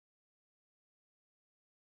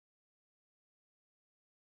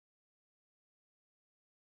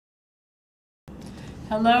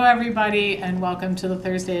Hello everybody, and welcome to the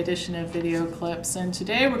Thursday edition of Video Clips. And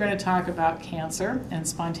today we're going to talk about cancer and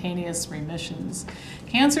spontaneous remissions.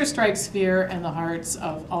 Cancer strikes fear in the hearts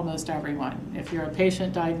of almost everyone. If you're a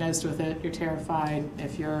patient diagnosed with it, you're terrified.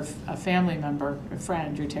 If you're a family member, a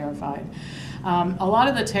friend, you're terrified. A lot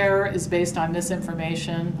of the terror is based on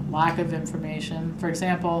misinformation, lack of information. For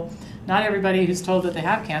example, not everybody who's told that they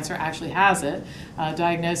have cancer actually has it.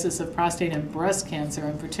 Diagnosis of prostate and breast cancer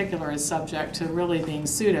in particular is subject to really being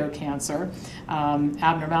pseudo-cancer,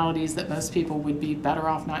 abnormalities that most people would be better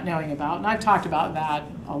off not knowing about. And I've talked about that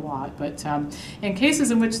a lot. But in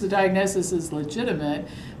cases in which the diagnosis is legitimate,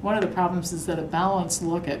 one of the problems is that a balanced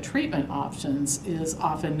look at treatment options is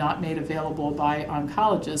often not made available by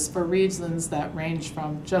oncologists for reasons that range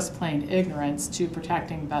from just plain ignorance to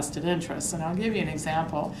protecting vested interests. And I'll give you an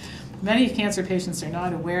example. Many cancer patients are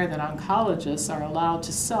not aware that oncologists are allowed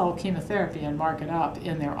to sell chemotherapy and mark it up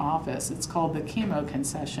in their office. It's called the chemo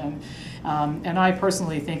concession. And I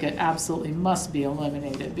personally think it absolutely must be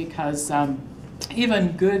eliminated because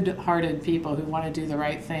even good-hearted people who want to do the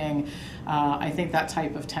right thing, I think that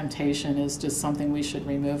type of temptation is just something we should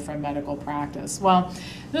remove from medical practice. Well,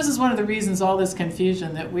 this is one of the reasons all this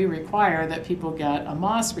confusion that we require that people get a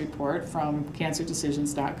MOS report from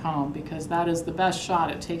cancerdecisions.com, because that is the best shot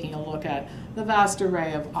at taking a look at the vast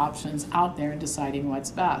array of options out there and deciding what's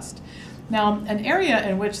best. Now, an area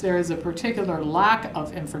in which there is a particular lack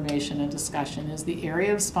of information and discussion is the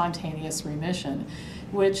area of spontaneous remission,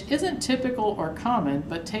 which isn't typical or common,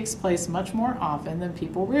 but takes place much more often than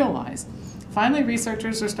people realize. Finally,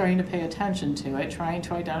 researchers are starting to pay attention to it, trying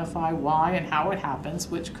to identify why and how it happens,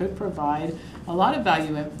 which could provide a lot of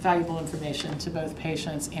valuable information to both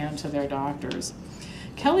patients and to their doctors.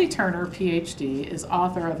 Kelly Turner, PhD, is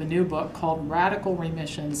author of a new book called Radical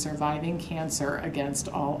Remission: Surviving Cancer Against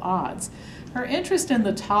All Odds. Her interest in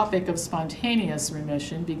the topic of spontaneous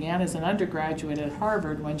remission began as an undergraduate at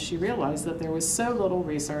Harvard when she realized that there was so little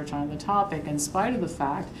research on the topic, in spite of the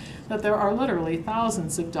fact that there are literally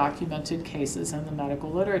thousands of documented cases in the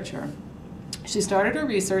medical literature. She started her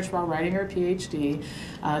research while writing her PhD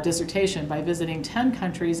dissertation by visiting 10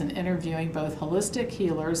 countries and interviewing both holistic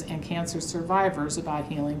healers and cancer survivors about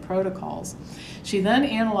healing protocols. She then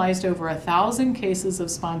analyzed over 1,000 cases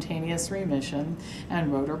of spontaneous remission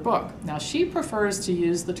and wrote her book. Now, she prefers to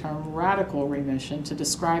use the term radical remission to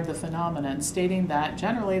describe the phenomenon, stating that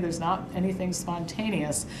generally there's not anything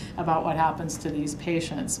spontaneous about what happens to these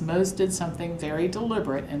patients. Most did something very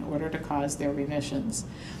deliberate in order to cause their remissions.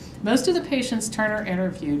 Most of the patients Turner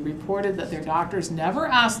interviewed reported that their doctors never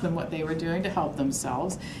asked them what they were doing to help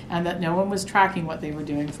themselves, and that no one was tracking what they were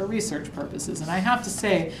doing for research purposes. And I have to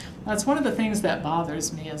say, that's one of the things that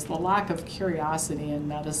bothers me, is the lack of curiosity in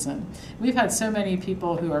medicine. We've had so many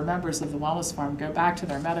people who are members of the Wellness Farm go back to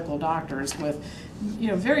their medical doctors with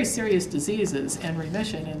very serious diseases in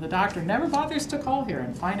remission, and the doctor never bothers to call here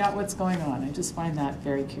and find out what's going on. I just find that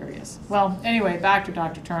very curious. Well, anyway, back to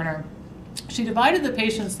Dr. Turner. She divided the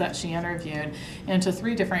patients that she interviewed into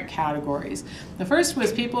 3 different categories. The first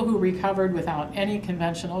was people who recovered without any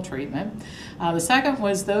conventional treatment. The second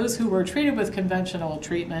was those who were treated with conventional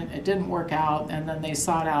treatment, it didn't work out, and then they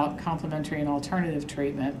sought out complementary and alternative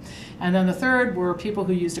treatment. And then the third were people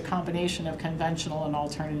who used a combination of conventional and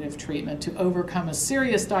alternative treatment to overcome a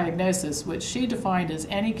serious diagnosis, which she defined as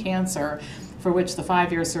any cancer for which the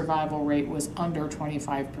 5-year survival rate was under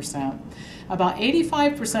 25%. About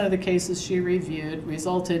 85% of the cases she reviewed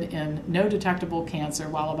resulted in no detectable cancer,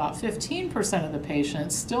 while about 15% of the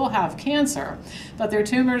patients still have cancer, but their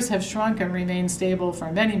tumors have shrunk and remained stable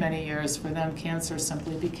for many, many years. For them, cancer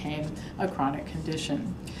simply became a chronic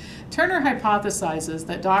condition. Turner hypothesizes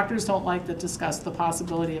that doctors don't like to discuss the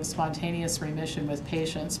possibility of spontaneous remission with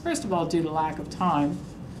patients, first of all, due to lack of time.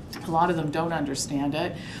 A lot of them don't understand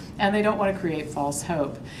it, and they don't want to create false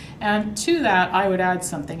hope. And to that, I would add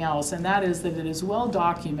something else, and that is that it is well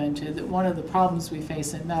documented that one of the problems we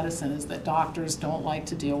face in medicine is that doctors don't like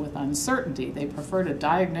to deal with uncertainty. They prefer to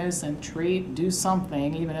diagnose and treat, do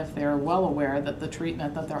something, even if they're well aware that the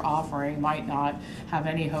treatment that they're offering might not have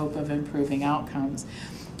any hope of improving outcomes.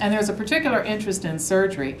 And there's a particular interest in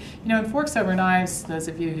surgery. In Forks Over Knives, those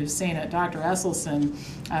of you who've seen it, Dr. Esselstyn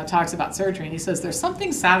talks about surgery, and he says there's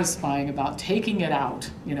something satisfying about taking it out,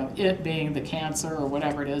 it being the cancer or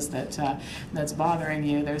whatever it is that's bothering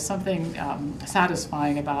you. There's something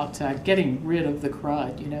satisfying about getting rid of the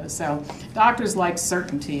crud, So doctors like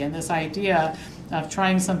certainty, and this idea of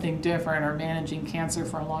trying something different or managing cancer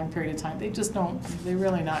for a long period of time, they're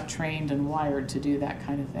really not trained and wired to do that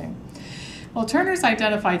kind of thing. Well, Turner's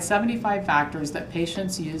identified 75 factors that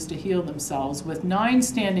patients use to heal themselves, with 9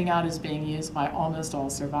 standing out as being used by almost all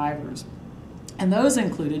survivors. And those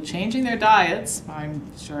included changing their diets, I'm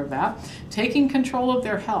sure of that, taking control of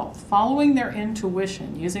their health, following their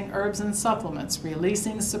intuition, using herbs and supplements,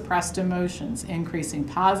 releasing suppressed emotions, increasing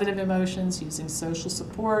positive emotions, using social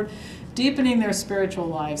support, deepening their spiritual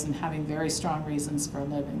lives, and having very strong reasons for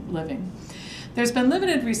living. There's been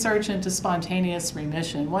limited research into spontaneous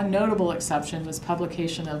remission. One notable exception was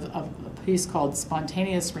publication of a piece called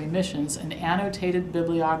Spontaneous Remissions, an annotated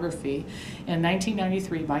bibliography in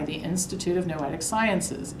 1993 by the Institute of Noetic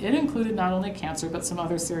Sciences. It included not only cancer, but some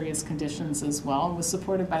other serious conditions as well, and was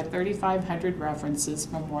supported by 3,500 references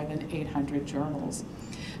from more than 800 journals.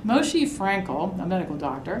 Moshe Frankel, a medical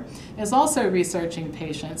doctor, is also researching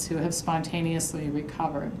patients who have spontaneously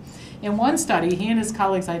recovered. In one study, he and his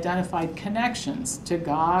colleagues identified connections to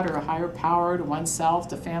God or a higher power, to oneself,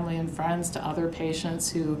 to family and friends, to other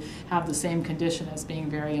patients who have the same condition as being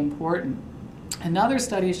very important. Another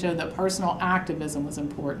study showed that personal activism was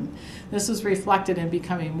important. This was reflected in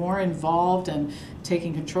becoming more involved and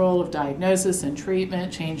taking control of diagnosis and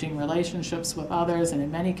treatment, changing relationships with others, and in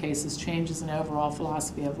many cases, changes in overall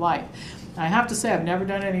philosophy of life. I have to say I've never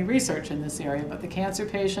done any research in this area, but the cancer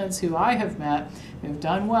patients who I have met who have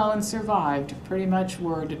done well and survived pretty much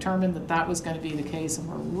were determined that that was going to be the case and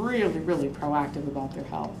were really, really proactive about their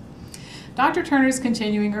health. Dr. Turner is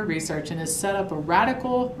continuing her research and has set up a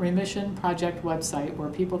Radical Remission Project website where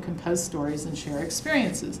people can post stories and share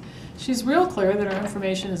experiences. She's real clear that her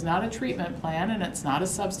information is not a treatment plan and it's not a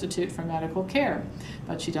substitute for medical care,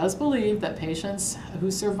 but she does believe that patients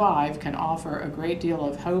who survive can offer a great deal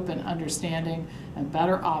of hope and understanding and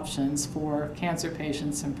better options for cancer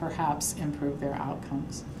patients and perhaps improve their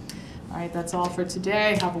outcomes. All right, that's all for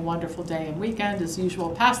today. Have a wonderful day and weekend. As usual,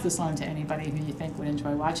 pass this on to anybody who you think would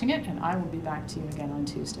enjoy watching it, and I will be back to you again on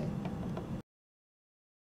Tuesday.